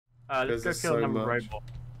Let's go there's kill so another much. robot.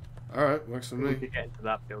 Alright, works for We me. could get into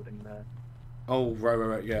that building there. Oh,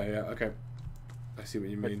 right. Yeah, okay. I see what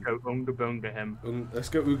you Let's mean. go Unga Bunga him. Let's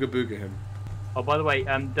go Ooga Booga him. Oh, by the way,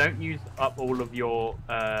 don't use up all of your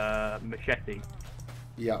machete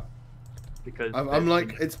Yeah. because I'm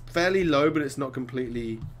like, it's fairly low, but it's not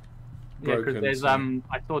completely yeah, broken. because there's so-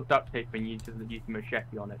 I saw duct tape and you just use the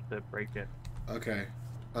machete on it to break it. Okay.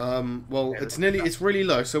 Well, Yeah, it's really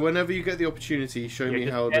low, so whenever you get the opportunity, show Yeah, me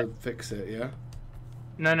just how get- to fix it, yeah?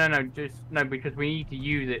 No, because we need to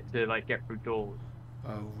use it to like get through doors.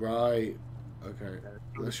 Oh, right. Okay.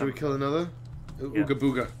 Yeah, Should we kill another? Yeah. Ooga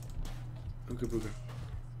Booga. Ooga Booga.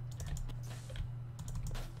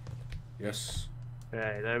 Yes.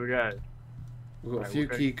 Okay, there we go. We've got a Right, few we'll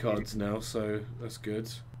go key to- cards now, so that's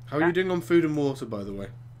good. How are you doing on food and water, by the way?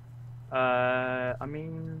 I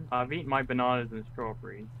mean, I've eaten my bananas and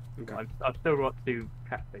strawberries. Okay. I've still got 2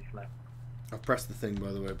 catfish left. I've pressed the thing,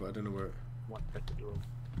 by the way, but I don't know where it... One press the door.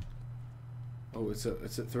 Oh, it's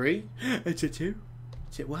at 3? It's at 2?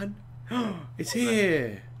 It's at 1? It's Oh,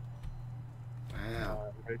 here!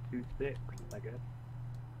 Wow. Go to 6, I guess.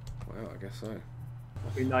 Well, I guess so.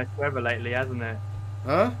 It's been nice weather lately, hasn't it?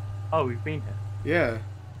 Huh? Oh, we've been here. Yeah.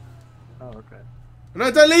 Oh, okay.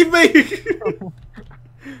 No, don't leave me!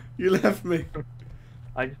 You left me.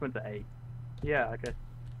 I just went to 8. Yeah, I guess.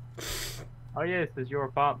 Oh, yeah, this is your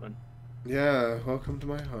apartment. Yeah, welcome to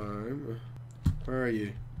my home. Where are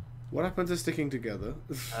you? What happened to sticking together?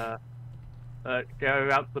 Go out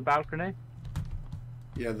to the balcony.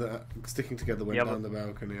 Yeah, the sticking together went The other- down the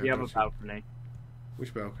balcony. The other actually. balcony.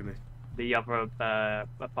 Which balcony? The other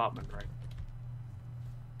apartment, right?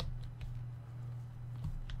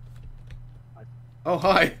 Oh,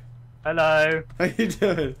 hi. Hello. How you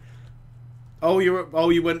doing? Oh,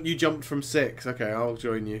 you jumped from 6. Okay, I'll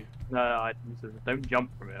join you. No, don't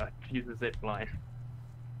jump from it. I use the zip line.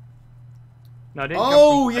 No, I didn't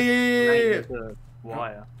Oh, jump from yeah. the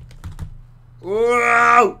wire.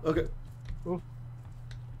 Whoa! Okay. Ooh.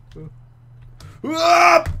 Ooh.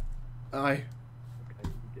 Whoop! Aye. Okay,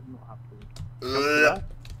 you did not have to.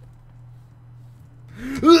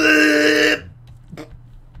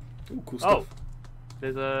 Ooh, cool Oh, stuff.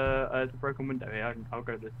 there's a broken window here. I'll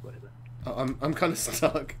go this way then. Oh, I'm kind of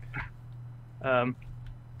stuck.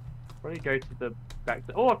 Probably go to the back.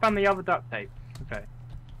 Oh, I found the other duct tape. Okay.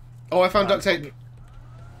 Oh, I found duct tape.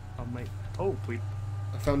 I'll make. Oh,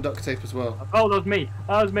 I found duct tape as well. Oh, that was me.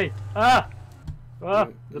 That was me. Ah! Ah!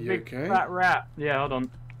 The You big okay? fat rat. Yeah, hold on.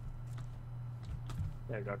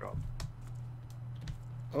 There we go, got him.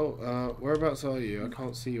 Oh, whereabouts are you? I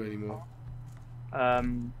can't see you anymore. I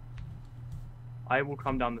will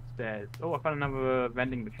come down the stairs. Oh, I found another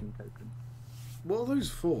vending machine token. What are those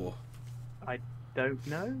for? I don't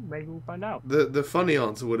know. Maybe we'll find out. The funny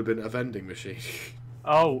answer would have been a vending machine.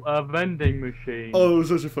 Oh, a vending machine. Oh, it was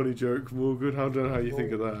such a funny joke, Morgan. I don't know how you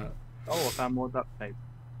think of that. Oh, I found more duct tape.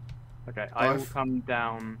 Okay, I will come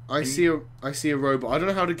down. I see a robot. I don't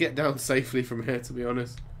know how to get down safely from here, to be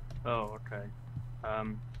honest. Oh, okay.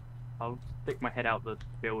 I'll stick my head out the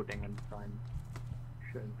building and try and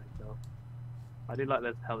show myself. I do like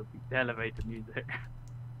this elevator music.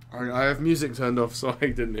 I have music turned off, so I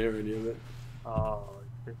didn't hear any of it. Oh,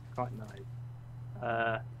 it's quite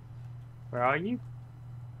nice. Where are you?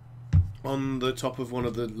 On the top of one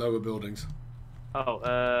of the lower buildings. Oh,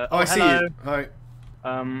 Oh, I see hello. you. Hi.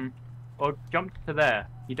 Well, jump to there.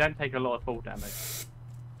 You don't take a lot of fall damage.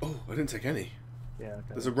 Oh, I didn't take any. Yeah, okay.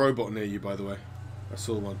 There's a robot near you, by the way. I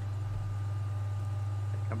saw one.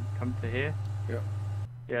 Come to here. Yep.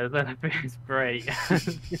 Yeah, that is great.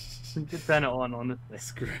 You should turn it on, honestly.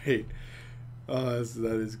 That's great. Oh,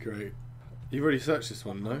 that is great. You've already searched this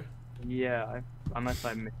one, no? Yeah, unless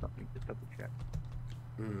I missed something, just double check.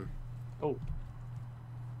 Hmm. Oh.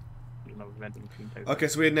 Another vending machine token. Okay,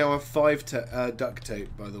 so we now have 5 duct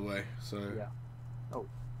tape, by the way. So. Yeah. Oh,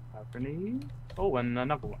 balcony. Oh, and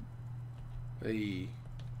another one. Hey.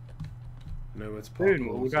 No, it's park. Soon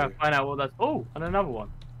we're going to find out what that's. Oh, and another one.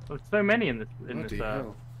 There's so many in this. Bloody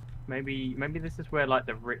hell. Maybe this is where like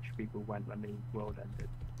the rich people went when the world ended.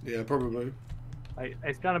 Yeah, probably.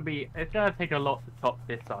 It's gonna take a lot to top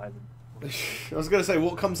this island. I was gonna say,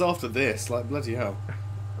 what comes after this? Like, bloody hell.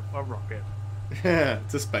 A rocket. Yeah,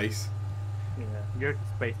 to space. Yeah, you go to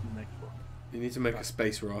space in the next one. You need to make a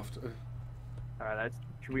space raft. Alright,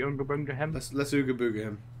 should we Unga Bunga him? Let's Ooga Booga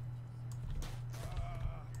him.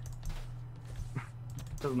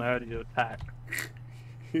 Doesn't know how to attack.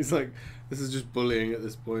 He's like, this is just bullying at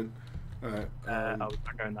this point. Alright. I'm not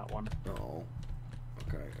going that one. Oh.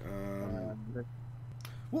 Okay.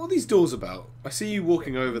 What are these doors about? I see you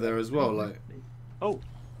walking over there as well. Like. Oh.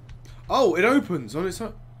 Oh, it opens on its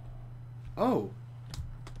own. Oh.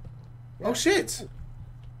 Yeah. Oh shit! So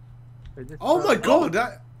just Oh my throw- god!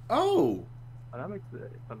 That. Oh. Oh, that makes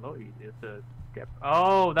it a lot easier to get.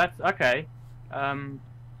 Oh, that's okay. No,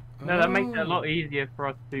 that makes it a lot easier for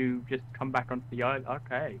us to just come back onto the island.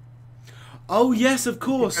 Okay. Oh yes, of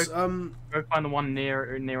course. Go find the one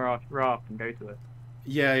near our raft and go to it.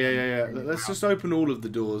 Yeah. Let's just open all of the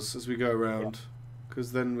doors as we go around,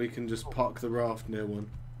 because then we can just Oh. park the raft near one.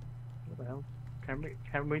 What the hell?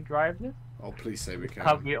 Can we drive this? Oh, please say we can.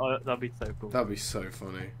 That'd be so cool. That'd be so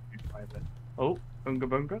funny. Drive it. Oh, unga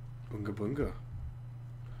bunga. Unga bunga.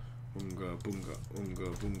 Unga bunga. Unga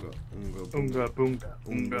bunga. Unga bunga. Unga bunga.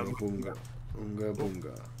 Unga bunga. Unga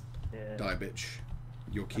bunga. Yeah. Die, bitch.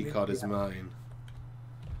 Your key mean, card is yeah. mine.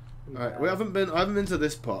 Alright, I haven't been to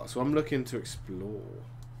this part, so I'm looking to explore.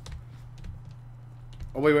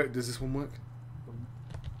 Oh wait, does this one work?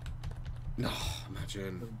 No,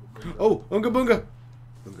 imagine. Oh, unga bunga!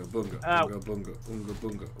 Unga bunga, Ow. unga bunga, unga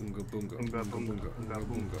bunga, unga bunga, unga bunga, unga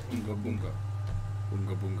bunga, unga bunga,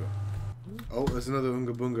 unga bunga. Oh, there's another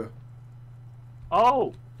unga bunga.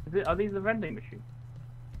 Oh, are these the vending machines?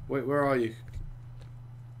 Wait, where are you?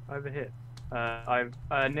 Over here. I've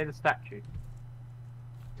near the statue.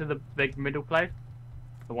 To the big middle place.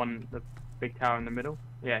 The big tower in the middle.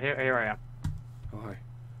 Yeah, here I am. Oh, hi.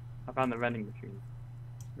 I found the vending machine.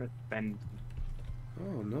 Let's spend.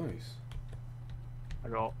 Oh, nice. I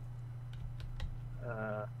got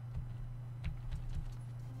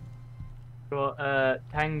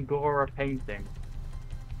Tangora painting.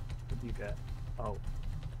 What did you get? Oh.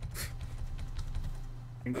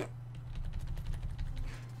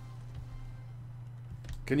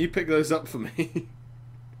 Can you pick those up for me?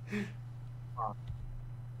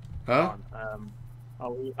 Huh?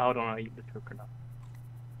 Hold on, I'll eat the coconut.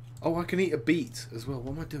 Oh, I can eat a beet as well.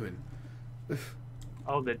 What am I doing?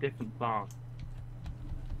 Oh, they're different plants.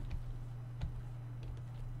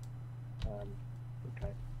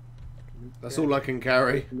 Okay. That's all I can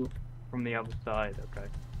carry. From the other side, okay.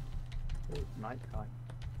 Oh, it's night time.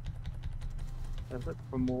 Let's look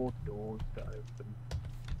for more doors to open.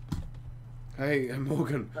 Hey,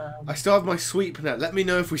 Morgan. I still have my sweep net. Let me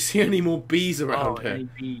know if we see any more bees around here. Any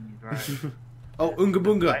bees, right. Oh, Unga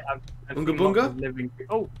Bunga. I've Unga seen lots Bunga? of living bees.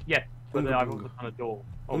 Oh, yes. But Unga I've Bunga. also found a door.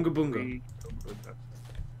 Oh, Unga Bunga. bees, Unga Bunga.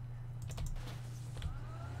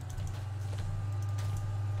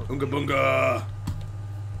 Unga Bunga.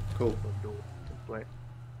 Cool. Door. This way.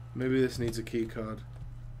 Maybe this needs a key card.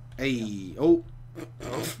 Hey. Oh.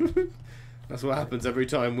 That's what happens every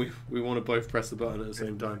time we want to both press the button at the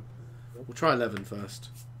same time. We'll try 11 first.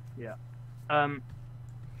 Yeah.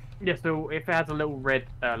 Yeah, so if it has a little red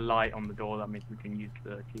light on the door, that means we can use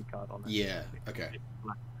the key card on it. Yeah, If okay. it's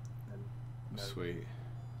black, then no. Sweet.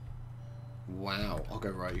 Wow. I'll go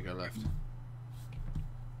right, you go left.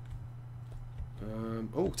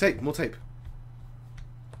 Oh, tape. More tape.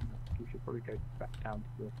 We should probably go back down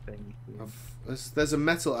to the thing. There's a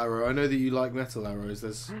metal arrow. I know that you like metal arrows.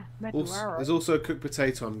 There's Metal arrow. There's also a cooked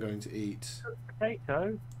potato I'm going to eat.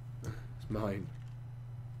 Potato. It's mine.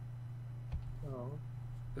 Oh.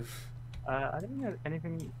 I don't know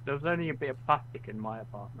anything. There was only a bit of plastic in my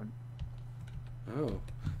apartment. Oh.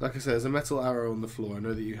 Like I said, there's a metal arrow on the floor. I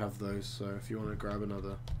know that you have those, so if you want to grab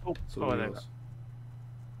another, Oh, it's all there. yours.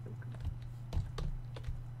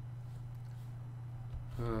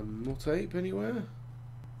 More tape anywhere?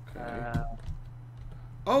 Okay.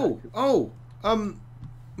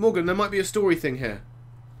 Morgan, there might be a story thing here.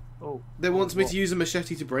 Oh. They wants me what? to use a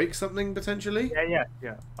machete to break something, potentially? Yeah.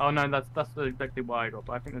 Oh no, that's exactly why I got.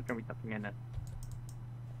 But I think there's gonna be something in it.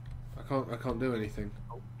 I can't do anything.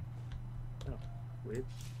 Oh, weird.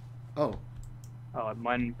 Oh, Oh,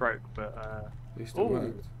 mine broke, but at least it Oh.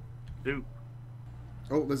 worked. Dupe.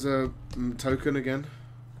 Oh, there's a token again.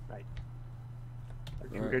 Right.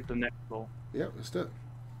 Should we Right. go to the next floor? Yeah, let's do it.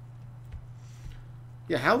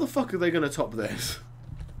 Yeah, how the fuck are they going to top this?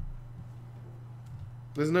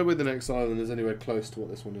 There's no way the next island is anywhere close to what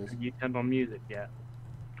this one is. Have you turned on music yet?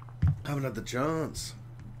 I haven't had the chance.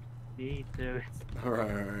 Me too. Alright,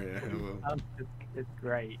 yeah, I will. It's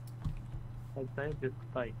great. I'd say just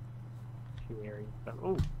like cheery stuff.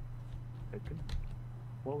 Oh, okay.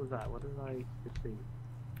 What was that? What did I just see?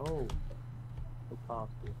 Oh, the parcel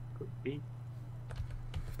could be.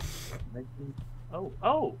 Oh,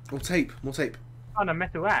 More tape, more tape. on a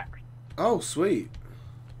metal axe. Oh, sweet.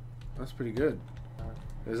 That's pretty good. Uh,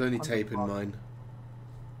 There's only on the tape in park. mine.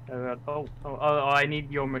 I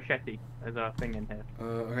need your machete. There's a thing in here.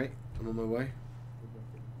 Okay, I'm on my way.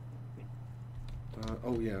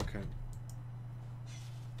 Oh, yeah, okay.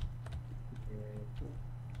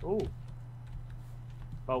 Oh.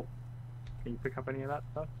 Oh. Can you pick up any of that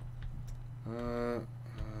stuff? No,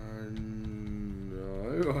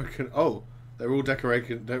 I can. Oh, they're all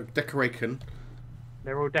decorating. They're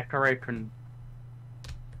all decorating.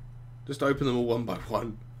 Just open them all one by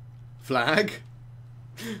one. Flag?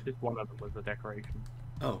 Just one of them was a decoration.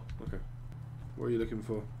 Oh, okay. What are you looking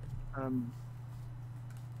for?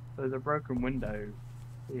 There's a broken window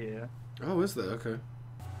here. Oh, is there? Okay.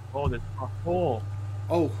 Oh, there's parkour.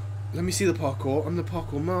 Oh, let me see the parkour. I'm the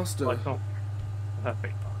parkour master. Well, it's not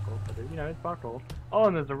perfect parkour, but you know, it's parkour. Oh,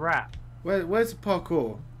 and there's a rat. Where's the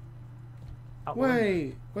parkour? Up one.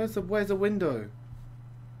 Wait, where's the window?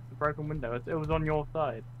 The broken window. It was on your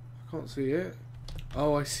side. I can't see it.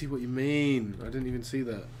 Oh, I see what you mean. I didn't even see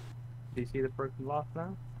that. Do you see the broken glass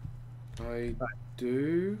now? I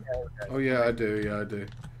do. Yeah, okay. Oh yeah, I do. Yeah, I do.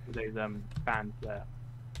 There's fans there.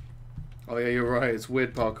 Oh yeah, you're right. It's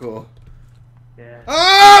weird parkour. Yeah.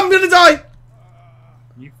 Ah, I'm gonna die.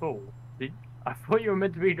 You fool. I thought you were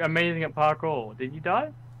meant to be amazing at parkour. Did you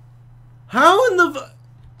die? How in the?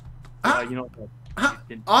 You're not dead.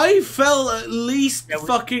 I fell at least Yeah,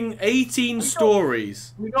 fucking 18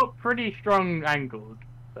 stories. We got pretty strong angles,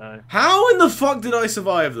 so. How in the fuck did I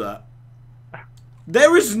survive that?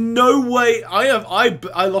 There is no way.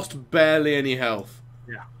 I lost barely any health.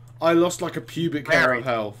 Yeah. I lost like a pubic hair of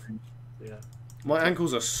health. Yeah. My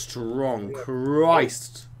ankles are strong.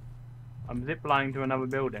 Christ. I'm ziplining to another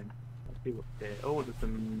building. Let's see what's there. Oh, there's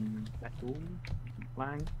some metal.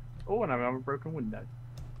 Planks. Oh, and another broken window.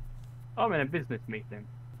 Oh, I'm in a business meeting.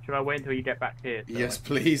 Should I wait until you get back here? Yes,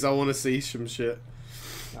 please. I want to see some shit.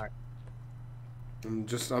 Alright. I'm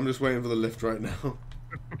just waiting for the lift right now.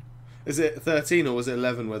 Is it 13 or was it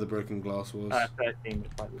 11 where the broken glass was? 13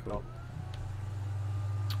 looks like we've got.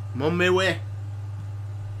 I'm on my way.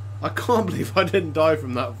 I can't believe I didn't die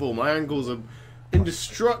from that fall. My ankles are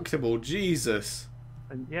indestructible. Jesus.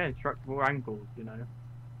 And yeah, instructable angles, you know.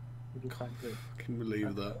 I can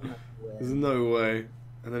believe that. There's no way.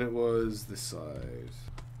 And then it was this side.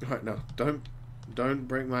 Right, now, don't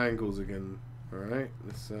break my ankles again. Alright,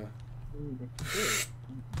 let's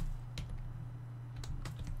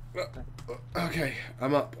okay,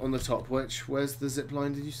 I'm up on the top. Where's the zip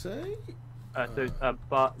line, did you say?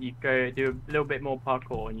 But you go do a little bit more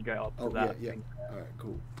parkour and you go up to that. Yeah. Alright,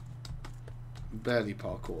 cool. Barely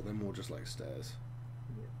parkour, they're more just like stairs.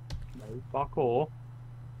 No, parkour.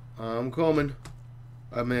 I'm coming.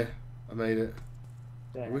 I'm here. I made it.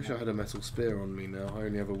 Yeah, I wish I had a metal spear on me now. I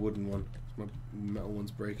only have a wooden one. My metal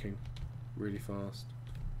one's breaking really fast.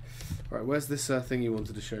 Right, where's this thing you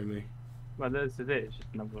wanted to show me? Well, this is it. It's just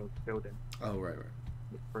another building. Oh, right.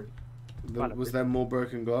 It's free. Was there more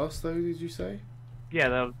broken glass, though, did you say?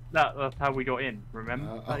 Yeah, that's how we got in,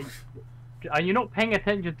 remember? Are you not paying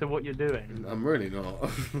attention to what you're doing? I'm really not.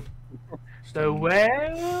 So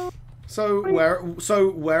where? So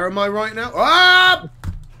where am I right now? Ah!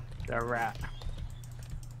 The rat.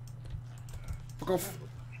 Fuck off.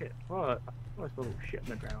 Shit. What? What's a little shit on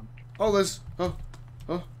the ground? Oh, there's... Oh,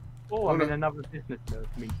 I'm no. in another business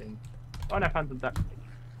meeting. Oh, no, I found some duct tape.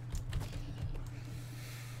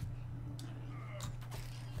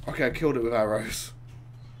 Okay, I killed it with arrows.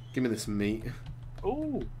 Give me this meat.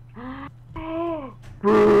 Ooh.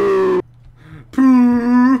 Poo!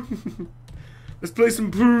 Let's play some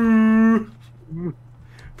poo!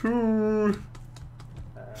 Poo!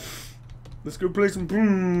 Let's go play some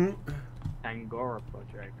poo! Angora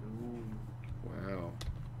project. Ooh. Wow.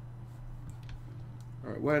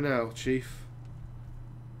 Alright, where now, Chief?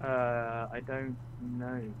 I don't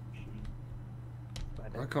know, Chief.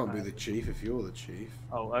 I can't be the chief if you're the chief.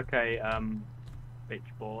 Oh, okay, bitch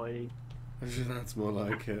boy. That's more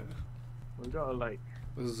like it. We've got a like.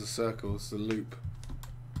 This is a circle, it's a loop.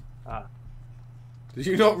 Ah. Did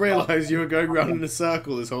you not realise you were going round in a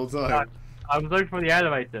circle this whole time? I was looking for the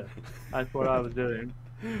elevator. That's what I was doing.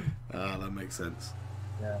 Ah, that makes sense.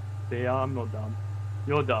 Yeah. See, I'm not dumb.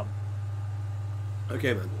 You're dumb.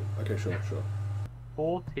 Okay, man. Okay, sure.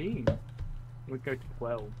 14. We'd go to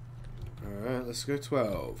 12. Alright, let's go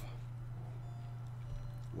 12.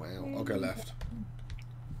 Wow, I'll go left.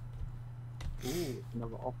 Ooh,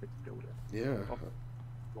 another office building. Yeah. Office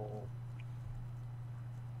floor.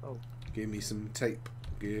 Oh. Give me some tape.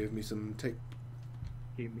 Give me some tape.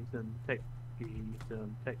 Give me some tape. Give me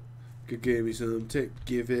some tape. Give me some tape.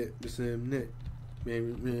 Give it some net.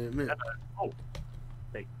 Oh.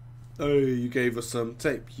 Tape. Oh, you gave us some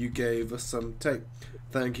tape. You gave us some tape.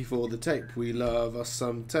 Thank you for the tape. We love us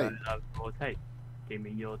some tape. I love your tape. Give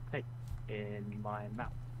me your tape in my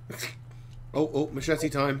mouth. Oh, machete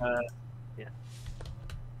time. Yeah.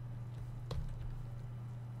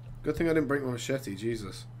 Good thing I didn't break my machete,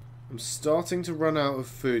 Jesus. I'm starting to run out of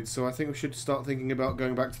food, so I think we should start thinking about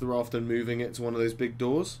going back to the raft and moving it to one of those big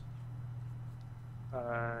doors.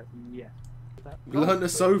 Yeah. We learned a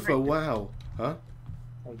sofa, wow. Huh?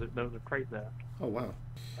 Oh, there was a crate there. Oh, wow.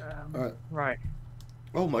 Alright. Right.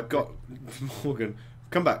 Oh my god. Morgan.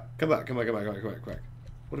 Come back.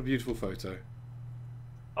 What a beautiful photo.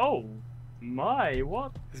 Oh, my,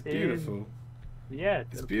 what? It's beautiful. Yeah.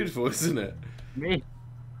 It's beautiful, isn't it? Me.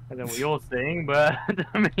 I don't know what you're seeing, but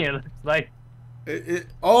to me it looks like...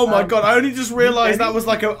 Oh my god, I only just realised that was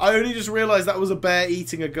like I only just realised that was a bear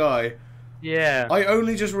eating a guy. Yeah. I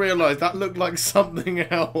only just realised that looked like something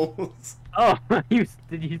else. Oh,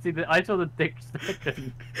 did you see the... I saw the dick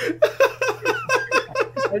second.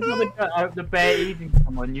 I saw the bear eating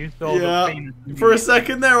someone. You saw the penis. For a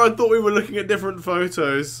second there, I thought we were looking at different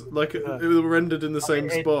photos. Like, it was rendered in the same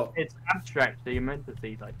spot. It's abstract, so you're meant to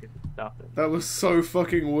see, like, different stuff. That was so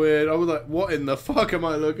fucking weird. I was like, what in the fuck am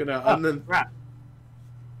I looking at? And then... rat.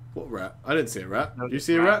 What rat? I didn't see a rat. No, You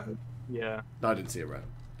see a rat? Yeah. No, I didn't see a rat.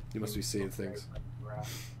 You must be seeing things.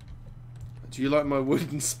 Do you like my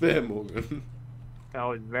wooden spear, Morgan? That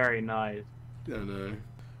was very nice. I know.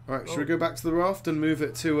 Alright, should we go back to the raft and move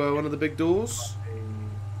it to one of the big doors?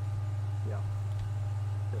 Yeah.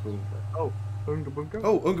 Cool. Oh, Unga Bunga?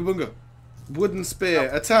 Oh, Unga Bunga. Wooden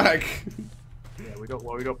spear, attack! Yeah, we got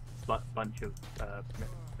a bunch of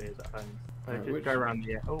spears at home. Right, Just go around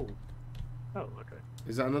the... Oh, okay.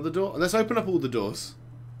 Is that another door? Let's open up all the doors.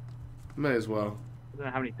 May as well. I don't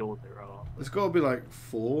know how many doors there are. There's got to be like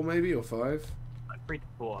 4 maybe, or 5. Like 3 to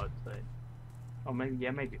 4, I'd say. Oh,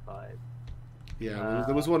 maybe 5. Yeah, well,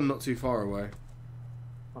 there was one not too far away.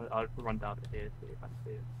 I'll run down to here, see if I can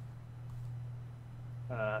see it.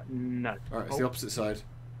 No. Alright, it's the opposite side.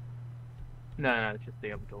 No, it's just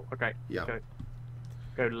the other door. Okay. Yeah.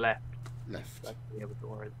 Go left. Left. That's where the other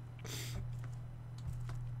door is.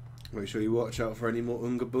 Make sure you watch out for any more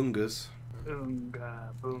Unga Bungas. Unga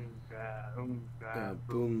Bunga, Unga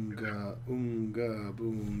Bunga, Unga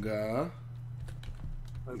Bunga.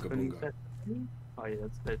 Unga Bunga. Oh yeah,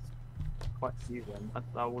 there's quite a few then.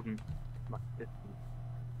 I wouldn't much distance.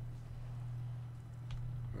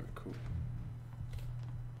 Right, cool.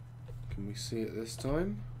 Can we see it this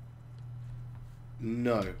time?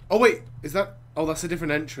 No. Oh wait, is that... Oh, that's a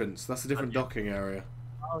different entrance. That's a different docking area.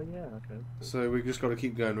 Oh yeah, okay. So we just got to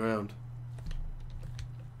keep going around.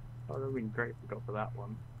 Oh, that would have been great if we got for that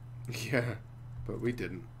one. Yeah, but we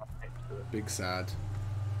didn't. Big sad.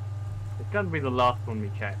 It's going to be the last one we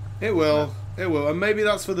check. It will. It will. And maybe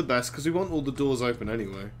that's for the best, because we want all the doors open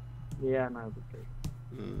anyway. Yeah, no,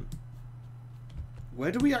 but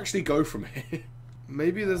Where do we actually go from here?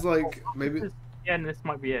 Maybe there's like... maybe. Yeah, and this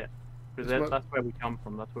might be it. Because that's where we come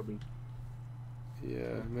from. That's where we...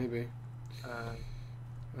 Yeah, maybe.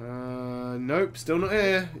 Nope, still not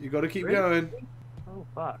here. You got to keep going. Oh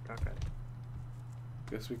fuck. Okay.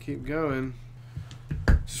 Guess we keep going.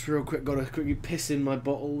 Just real quick, gotta quickly piss in my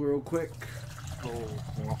bottle real quick.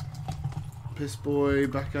 Oh. Piss boy,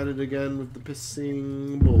 back at it again with the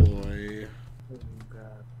pissing boy.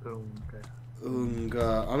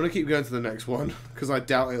 Unga. I'm gonna keep going to the next one because I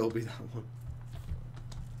doubt it'll be that one.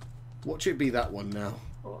 Watch it be that one now.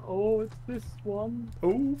 Oh, it's this one.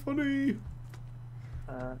 Oh, funny.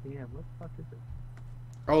 Yeah. What the fuck is it?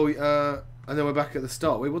 Oh, and then we're back at the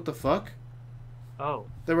start. Wait, what the fuck? Oh.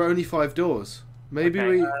 There are only 5 doors. Maybe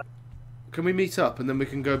okay, can we meet up and then we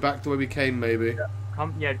can go back the way we came, maybe?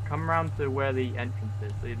 Come around to where the entrance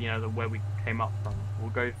is. You know, where we came up from. We'll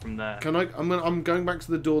go from there. Can I? I'm going back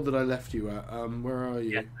to the door that I left you at. Where are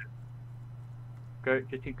you? Yeah.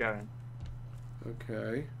 Just keep going.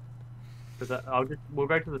 Okay. Because we'll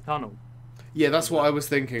go to the tunnel. Yeah, that's what I was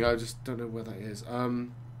thinking. I just don't know where that is.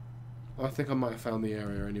 I think I might have found the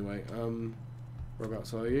area anyway.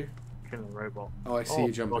 Whereabouts are you? Killing the robot. Oh, I see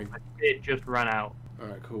you jumping. God, it just ran out.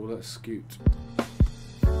 Alright, cool. Let's scoot.